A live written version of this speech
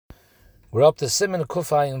We're up to Siman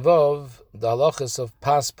Kufay involve the halachos of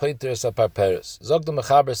pas poiteres aparperes. Zog the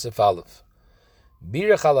mechaber sif aleph.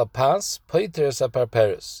 Birach ala pas poiteres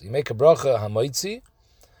aparperes. You make a bracha hamoitzi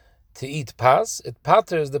to eat pas. It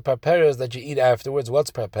paters the parperes that you eat afterwards.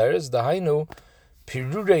 What's parperes? The hainu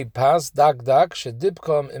pirurei pas dak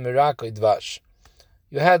shedipkom imirakoi dvash.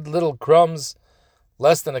 You had little crumbs,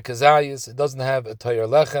 less than a kazayas. It doesn't have a toyer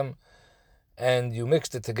lechem, and you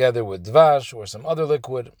mixed it together with dvash or some other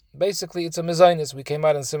liquid. Basically, it's a mezainis. We came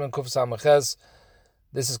out in Siman Kuf Samaches.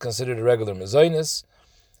 This is considered a regular mezainis,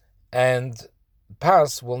 and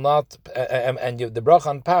pas will not, and the bracha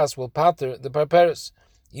on pas will pater the parperes,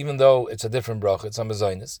 even though it's a different bracha. It's a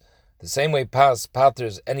mezainis. The same way pas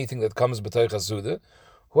paters anything that comes b'toich hasuda,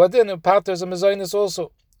 huadin paters a mezainis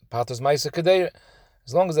also. Paters ma'isa kadeir.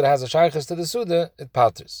 As long as it has a shaykhis to the suda, it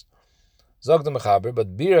paters. Zog the mechaber,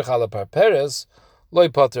 but birach ala parperes loy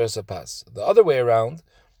pater as a pas. The other way around,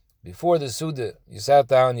 before the suda, you sat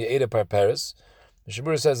down, you ate a parperes. The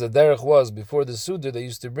Shabur says the derech was before the suda they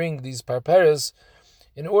used to bring these parperes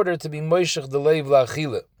in order to be moishech the leiv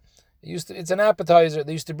la'achila. It's an appetizer.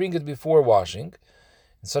 They used to bring it before washing.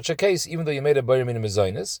 In such a case, even though you made a bayir min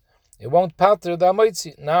mezainis, it won't pater the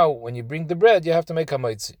hamaitzi. Now, when you bring the bread, you have to make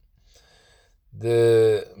hamaitzi.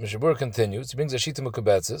 The Mishabur continues. He brings a shita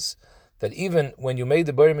mekubetzes that even when you made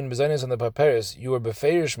the bayir min mezainis on the parperes, you were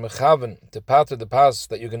beferish mechaven to pater the pas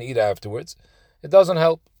that you're going to eat afterwards. It doesn't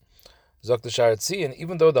help. Zok the Sharetzi, and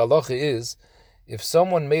even though the halacha is, if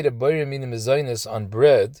someone made a bayir min mezainis on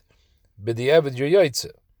bread, b'di'evid your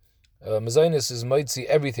yaitze. Mezainis is moitzi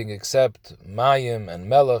everything except mayim and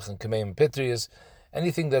melech and kameim pitrius.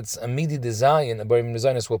 Anything that's a midi design, a bayir min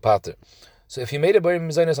mezainis will pater. So if you made a bayir min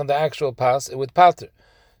mezainis on the actual pas, it would pater.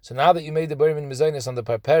 So now that you made the bayir min mezainis on the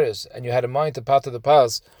parperes and you had a mind to pater the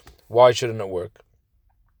pas, why shouldn't it work?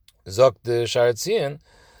 Zok the Sharetzian,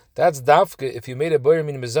 that's dafke if you made a bayir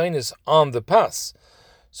min mezainis on the pas.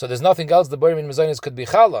 So there's nothing else the bayir min mezainis could be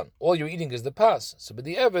chalan. All you're eating is the pas. So but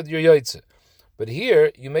the eved you're yaitze. But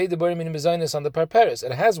here you made the bayir min mezainis on the parperes.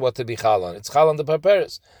 It has what to be chalan. It's chalan the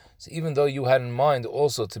parperes. So even though you had in mind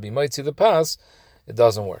also to be moitzi the pas, it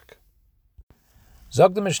doesn't work.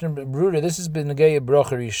 Zog the Mishnah Brura, this has been negaya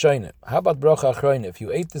bracha rishayna. How about bracha achrayna? If you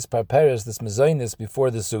ate this parperes, this mezainis before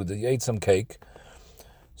the suda, you ate some cake.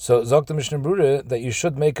 So zog the Mishnah Brura that you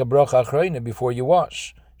should make a bracha achrayna before you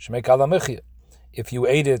wash. You should make alamichya. If you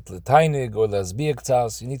ate it l'tainig or l'azbiyak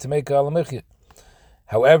tzas, you need to make alamichya.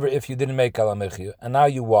 However, if you didn't make alamichya and now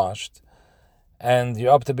you washed and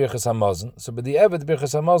you're up to birchas hamazon, so but the eved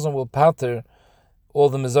birchas hamazon will pater all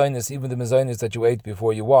the mezainis, even the mezainis that you ate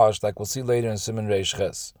before you washed, like we'll see later in Siman Reish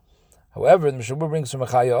Ches. However, the Mishabur brings from a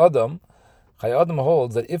Chaya Adam. Chaya Adam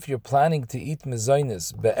holds that if you're planning to eat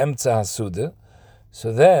mezainis be'emtza hasuda,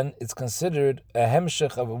 so then it's considered a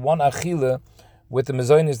hemshech of one achila with the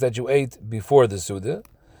mezainis that you ate before the suda,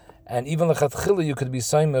 and even lechatchila you could be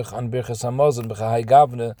saimech on birchas hamazon b'chahai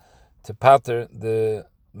gavne to pater the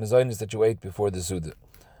mezainis that you ate before the suda.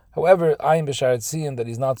 However, Ayin b'sharet siyim that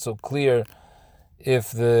he's not so clear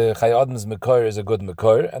if the Chaya Adam's Mekor is a good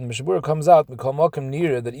Mekor, and Mishabura comes out, Mikol Mokim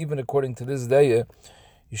Nira, that even according to this day,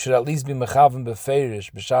 you should at least be Mechaven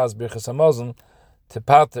Befeirish, B'Shaz Birchas Hamazon, to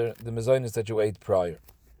pater the mezainis that you ate prior.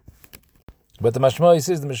 But the Mashmai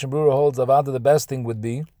says, the Mishabura holds, Avada, the best thing would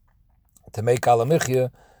be to make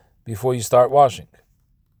Alamichya before you start washing.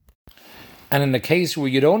 And in the case where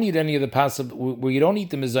you don't eat any of the pasab, where you don't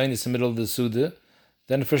eat the mezainis in the middle of the Suda,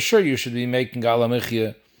 then for sure you should be making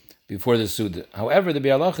Alamichya before the Suda. However, the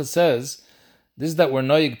Bialacha says, this is that we're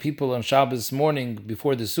noyig people on Shabbos morning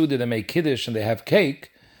before the Suda, they make Kiddush and they have cake.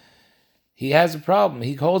 He has a problem.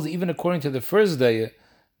 He holds, even according to the first day,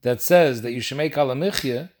 that says that you should make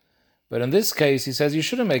Alamichya, but in this case, he says you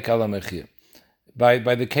shouldn't make Alamichya. By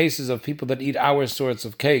the cases of people that eat our sorts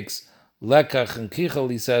of cakes, Lekach and Kichel,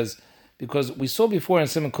 he says, because we saw before in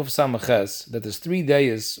Siman Kuf Samaches that there's 3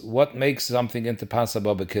 days what makes something into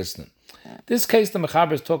Pasabah B'Kisnan. This case, the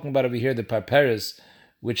Mechaber is talking about over here, the parperes,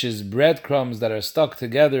 which is breadcrumbs that are stuck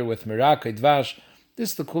together with mirakai dvash.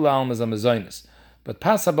 This the kula alma is a mezainis. But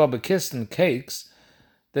pasabah b'kistan cakes,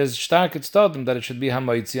 there's shtarket stadim that it should be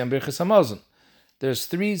hamaitzi and birchas hamazon. There's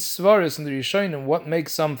 3 svaris in the Rishonim what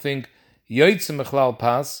makes something yoytze mechlal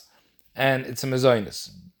pas, and it's a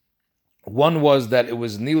mezainis. One was that it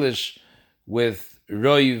was nilish with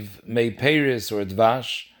roiv mei peris or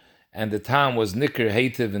dvash, and the tam was nicker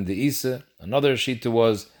hativ in the isa. Another shita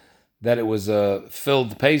was that it was a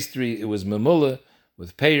filled pastry, it was memula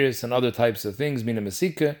with peiris and other types of things, mina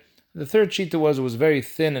mesika. The third shita was it was very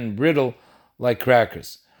thin and brittle like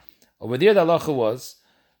crackers. Over there the halacha was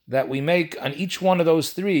that we make on each one of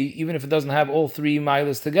those 3, even if it doesn't have all 3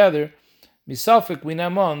 milas together, misafik we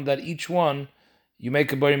namon that each one you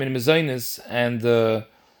make a borim in mezainis and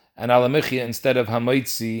alamichia instead of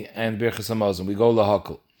hamaitzi and birchas hamazon. We go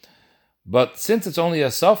lahakol. But since it's only a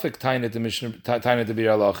safik tainet the bir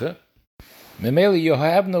halacha, memeli you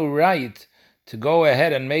have no right to go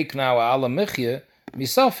ahead and make now a alamichia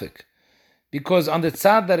misafik. Because on the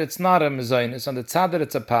tzad that it's not a mezainis, on the tzad that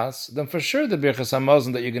it's a pas, then for sure the birchas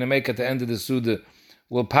hamazon that you're going to make at the end of the Suda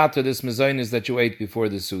will pater this mezainis that you ate before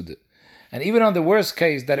the Suda. And even on the worst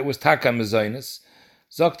case that it was taka mezainis,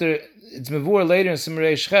 Zokter, it's mevur later in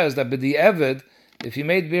Simarei Shchez that b'di eved, if you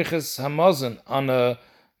made birchas hamazon on a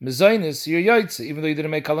mezainis, you're yaitze, even though you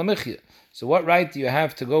didn't make alamichia. So what right do you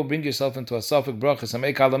have to go bring yourself into a safek brachas and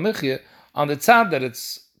make alamichia on the tzad that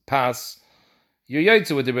it's pas? You're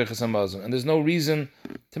yaitze with the birchas hamazon, and there's no reason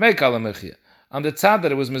to make alamichia. On the tzad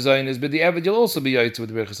that it was mezainis, b'di eved, you'll also be yaitze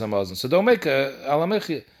with the birchas hamazon. So don't make a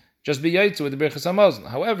alamichia. Just be yaitze with the birchas hamazon.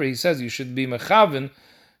 However, he says you should be mechaven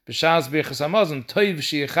b'shas birchas hamazon toiv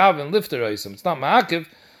sheyechaven lifter oisam. It's not ma'akiv,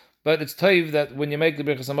 but it's toiv that when you make the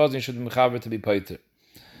birchas hamazon, you should be mechaver to be paiter.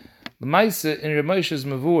 The Maisa in Ramosha's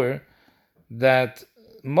mavur that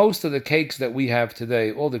most of the cakes that we have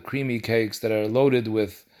today, all the creamy cakes that are loaded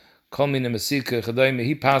with kol mina mesika chadayim,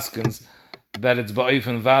 he paskins that it's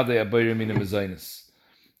ba'ofen vadei abayir mina mezainis.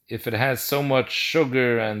 If it has so much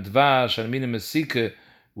sugar and dvash and mina mesika,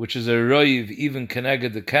 which is a roiv even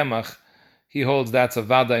keneged the kemach, he holds that's a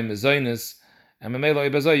vadei mezainis, and memelo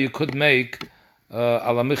ibazai you could make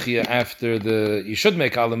alamichia after you should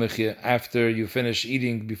make alamichia after you finish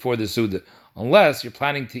eating before the Suda, unless you're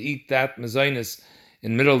planning to eat that mezainis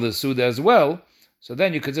in middle of the Suda as well. So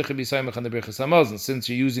then you could zicher be saimach on the birchas hamazon. Since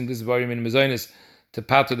you're using this barim in mezainis to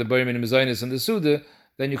pater the barim in mezainis in the Suda,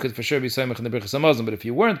 then you could for sure be saimach on the birchas hamazon. But if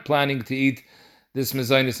you weren't planning to eat this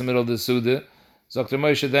mezainis in the middle of the Suda, Dr.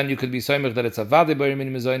 Moshe, then you could be saimach that it's a vade barim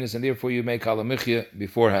in mezainis, and therefore you make alamichia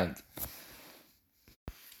beforehand.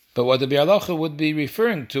 But what the Bialacha would be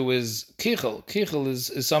referring to is kichel. Kichel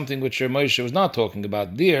is something which Moshe was not talking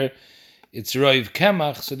about. There, it's roiv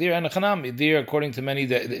kemach. So there, anachanami. There, according to many,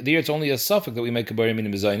 there it's only a suffix that we make a barim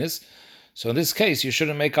in mezainis. So in this case, you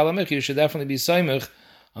shouldn't make alamich. You should definitely be saimich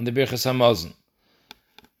on the birchas hamazon.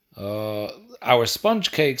 Our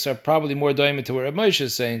sponge cakes are probably more doimit to what Moshe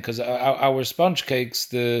is saying, because our sponge cakes,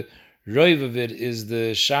 the roiv of it is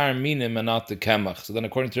the shar minim and not the kemach. So then,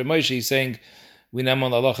 according to Moshe, he's saying we name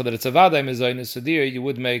on halacha that it's a vadai mezainis, so there you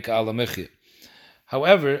would make alamichia.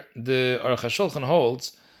 However, the Aruch HaShulchan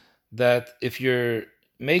holds that if you're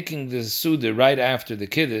making the Suda right after the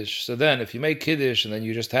Kiddush, so then if you make Kiddush and then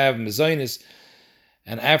you just have mezainis,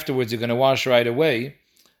 and afterwards you're going to wash right away,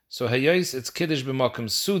 so hayos it's Kiddush b'makom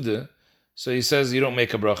Suda, so he says you don't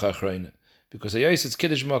make a bracha achrayna. Because hayos it's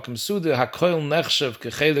Kiddush b'makom Suda, hakoil nechshav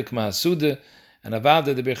kechelik ma'asuda, and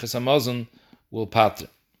avada the birchas hamazon will pater.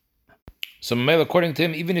 So, according to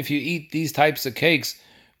him, even if you eat these types of cakes,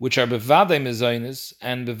 which are bevadai mezainis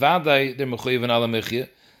and bevadai they're mechuyev and alamichia,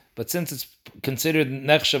 but since it's considered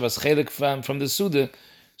nechshav as chelik from the Suda,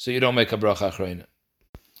 so you don't make a bracha achrayna.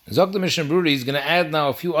 Zok the Mishnah Bruri is going to add now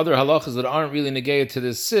a few other halachas that aren't really negayah to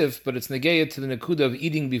the sif, but it's negayah to the nekuda of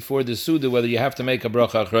eating before the Suda, whether you have to make a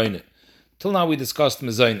bracha achrayna. Till now we discussed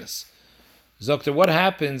mezainis. Zok, what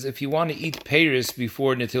happens if you want to eat peiris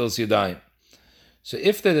before netilas yadayim? So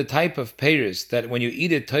if they're the type of peiris that when you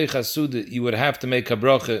eat it toicha suda, you would have to make a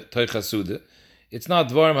bracha toicha suda, it's not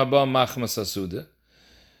dvarim haba machmas suda.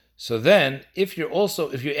 So then, if you're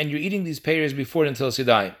eating these peiris before netilas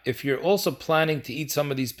yadayim, if you're also planning to eat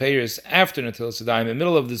some of these peiris after netilas yadayim, in the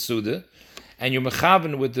middle of the suda, and you're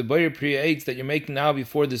mechaven with the boyer priya eitz that you're making now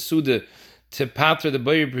before the suda to patra the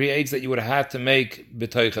boyer priya eitz that you would have had to make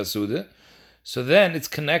b'toicha suda, so then it's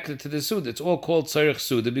connected to the suda. It's all called tzarich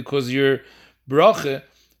suda because your bracha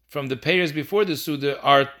from the peiros before the Suda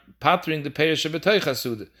are patring the peiros shebetoicha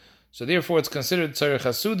Suda. So therefore it's considered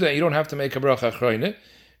tzarech Suda, and you don't have to make a bracha achrayna,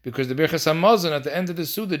 because the birchas hamazon at the end of the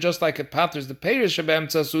Suda, just like it paters the peiros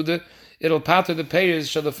shebeemtza Suda, it'll pater the peiros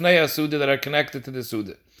shelefnei Suda that are connected to the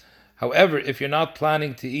Suda. However, if you're not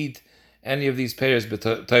planning to eat any of these peiros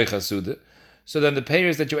betoicha Suda, so then the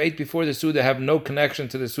peiros that you ate before the Suda have no connection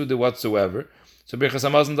to the Suda whatsoever, so birchas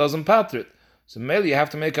hamazon doesn't pater it. So mainly you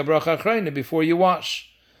have to make a bracha achrayna before you wash.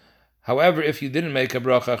 However, if you didn't make a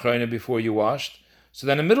bracha achrayna before you washed, so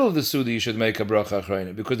then in the middle of the Suda you should make a bracha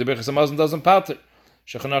achrayna, because the birchas hamazon doesn't pater.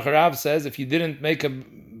 Shulchan Aruch Rav says if you didn't make a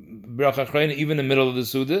bracha achrayna even in the middle of the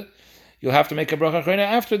Suda, you'll have to make a bracha achrayna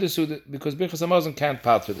after the Suda, because birchas hamazon can't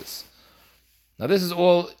pater this. Now this is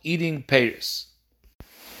all eating peiros.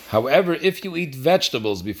 However, if you eat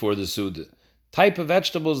vegetables before the Suda, type of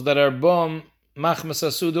vegetables that are bom machmas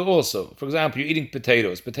hasuda also. For example, you're eating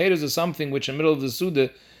potatoes. Potatoes is something which in the middle of the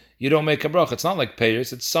suda you don't make a bracha. It's not like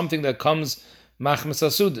peiros. It's something that comes machmas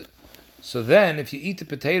hasuda. So then, if you eat the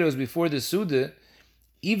potatoes before the suda,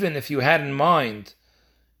 even if you had in mind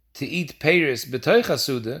to eat peiros b'toich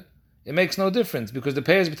hasuda, it makes no difference because the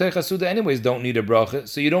peiros b'toich hasuda anyways don't need a bracha.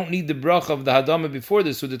 So you don't need the bracha of the hadama before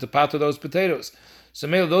the suda to pater those potatoes. So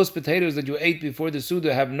maybe those potatoes that you ate before the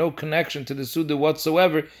suda have no connection to the suda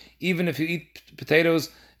whatsoever, even if you eat potatoes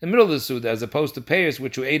in the middle of the suda, as opposed to peiros,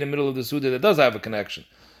 which you ate in the middle of the suda that does have a connection.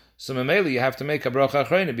 So memeli, you have to make a bracha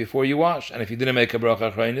achrayna before you wash. And if you didn't make a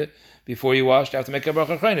bracha achrayna before you washed, you have to make a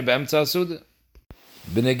bracha achrayna be'emtza suda.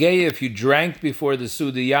 B'negei, if you drank befor the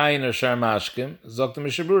suda yayin or shar mashkim, zok the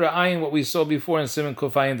Mishnah Berurah ayin, what we saw before in Siman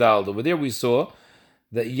Kufayin Daled. Over there we saw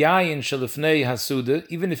that yayin shalifnei hasuda,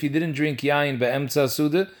 even if you didn't drink yayin be'emtza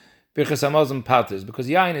suda, birchas hamazon paters, because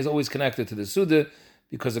yayin is always connected to the suda,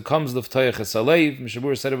 because it comes l'ftoyach hasalev. Mishnah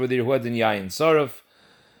Berurah said over there who had in yayin saraf.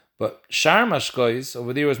 But shar mashkois,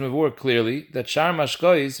 over there was mevor clearly that shar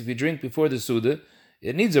mashkois, if you drink before the suda,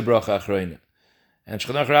 it needs a bracha achrayna. And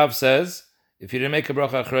Shulchan Aruch Rav says, if you didn't make a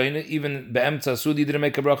bracha achrayna, even be'emtza suda you didn't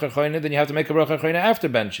make a bracha achrayna, then you have to make a bracha achrayna after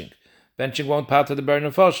benching. Benching won't pater the burden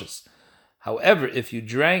of nefashos. However, if you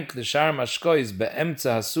drank the shar mashkois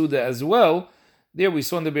be'emtza hasuda as well, there we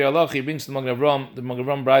saw in the Bir Halach, he brings the Magen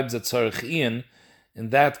Avram bribes at tzarich ian,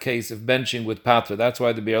 in that case of benching with patra. That's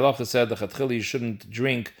why the Bir Halach said the chatchili you shouldn't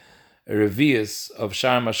drink a revius of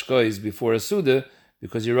shar mashkois before a suda,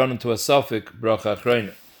 because you run into a suffik bracha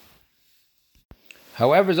achrayna.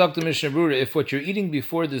 However, Zok the Mishnah Berurah, if what you're eating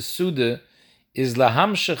before the suda is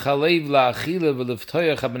lahamshech halev la'achila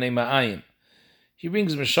v'leftoyach habnei ma'ayin, he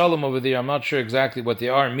brings mishalom over there. I'm not sure exactly what they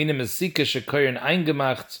are. Minim esika shekoyen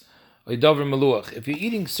eingemacht oidaver meluach. If you're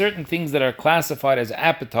eating certain things that are classified as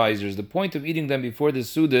appetizers, the point of eating them before the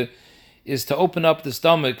suda is to open up the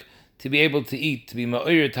stomach to be able to eat, to be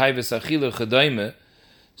ma'oyer taivas achila chadaima.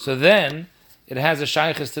 So then it has a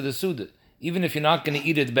shaykhis to the suda. Even if you're not going to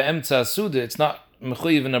eat it be'emtza suda, it's not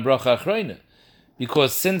mechuyev in a bracha achrayna,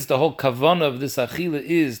 because since the whole kavanah of this achila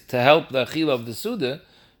is to help the achila of the suda,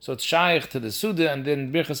 so it's shaykh to the suda, and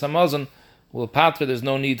then birchas hamazon will patra. There's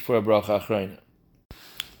no need for a bracha achrayna.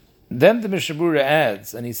 Then the Mishnah Berurah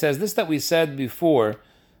adds, and he says this that we said before.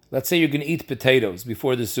 Let's say you're going to eat potatoes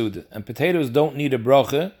before the suda, and potatoes don't need a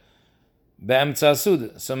bracha be'emtza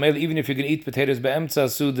suda. So maybe even if you're going to eat potatoes be'emtza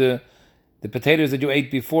suda, the potatoes that you ate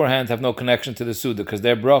beforehand have no connection to the suda, because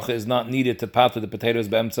their bracha is not needed to patra the potatoes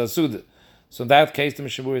be'emtza suda. So in that case, the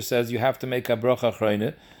Mishnah Berurah says you have to make a bracha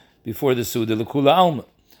achrayna before the suda l'kula alma.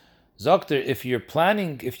 Zokter, if you're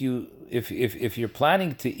planning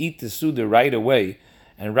to eat the suda right away,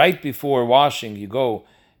 and right before washing you go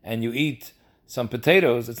and you eat some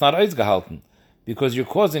potatoes, it's not oiz gehalten, because you're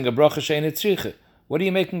causing a bracha she'ein tzricha. What are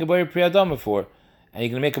you making a boyer pri adama for? And you're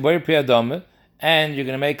going to make a boyer pri adama, and you're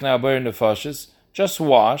going to make now a boyer nefashos. Just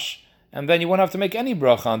wash, and then you won't have to make any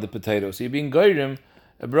bracha on the potatoes. So you're being goyrim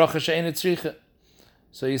a bracha she'ein tzricha.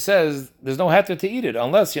 So he says there's no heter to eat it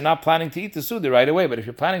unless you're not planning to eat the suda right away. But if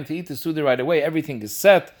you're planning to eat the suda right away, everything is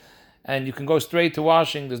set, and you can go straight to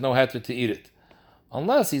washing. There's no heter to eat it,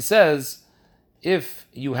 unless he says if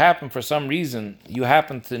you happen for some reason you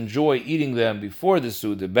happen to enjoy eating them before the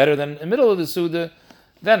suda better than in the middle of the suda,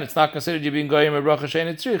 then it's not considered you being goyim a bracha she'ein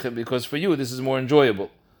tzricha, because for you this is more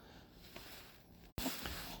enjoyable.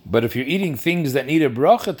 But if you're eating things that need a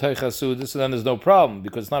bracha teicha suda, so then there's no problem,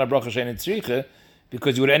 because it's not a bracha she'ein tzricha,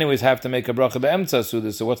 because you would anyways have to make a bracha be'emtza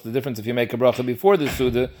suda. So what's the difference if you make a bracha before the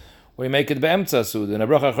suda or you make it be'emtza suda? And a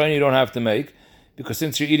bracha achrayna you don't have to make, because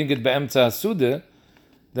since you're eating it be'emtza suda,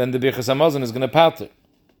 then the birchas hamazon is going to pater.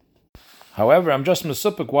 However, I'm just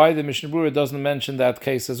mesupik why the Mishnah Berurah doesn't mention that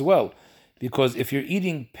case as well, because if you're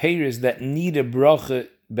eating peiros that need a bracha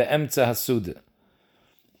be'emtza hasuda,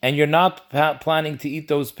 and you're not planning to eat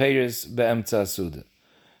those peiros be'emtza hasuda,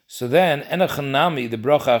 so then enachanami, the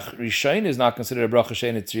bracha rishon is not considered a bracha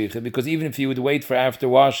she'ein tzricha, because even if you would wait for after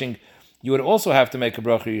washing, you would also have to make a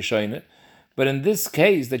bracha rishon. But in this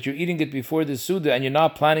case, that you're eating it before the suda and you're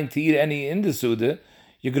not planning to eat any in the suda,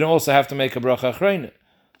 you're going to also have to make a bracha achrayna.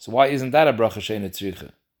 So why isn't that a bracha she'ein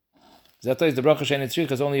tzricha? That is, the bracha she'ein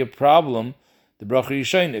tzricha is only a problem, the bracha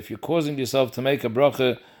rishon. If you're causing yourself to make a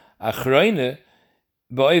bracha achrayna,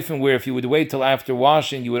 but where if you would wait till after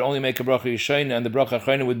washing, you would only make a bracha yishayna, and the bracha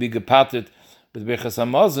achrayna would be gepatet with birchas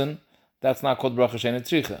hamazon, that's not called bracha she'ein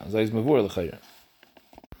tzricha. Zayis mevur l'chayra.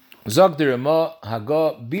 Zog the Rama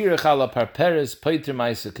haga birach ala parperes paiter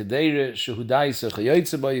ma'isa kedera shehudaisa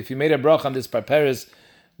chayotze. If you made a bracha on this parperes,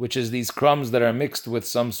 which is these crumbs that are mixed with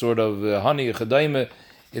some sort of honey chadaima,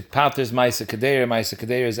 it paters Maisa Kedera. Maisa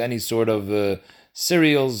Kedera is any sort of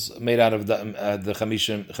cereals made out of the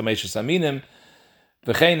Chamesha Saminim.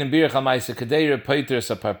 V'chein and Birach Maisa Kedera Pater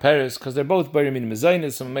Saparperes, because they're both Bari Min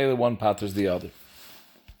Mezainis, so mainly one paters the other.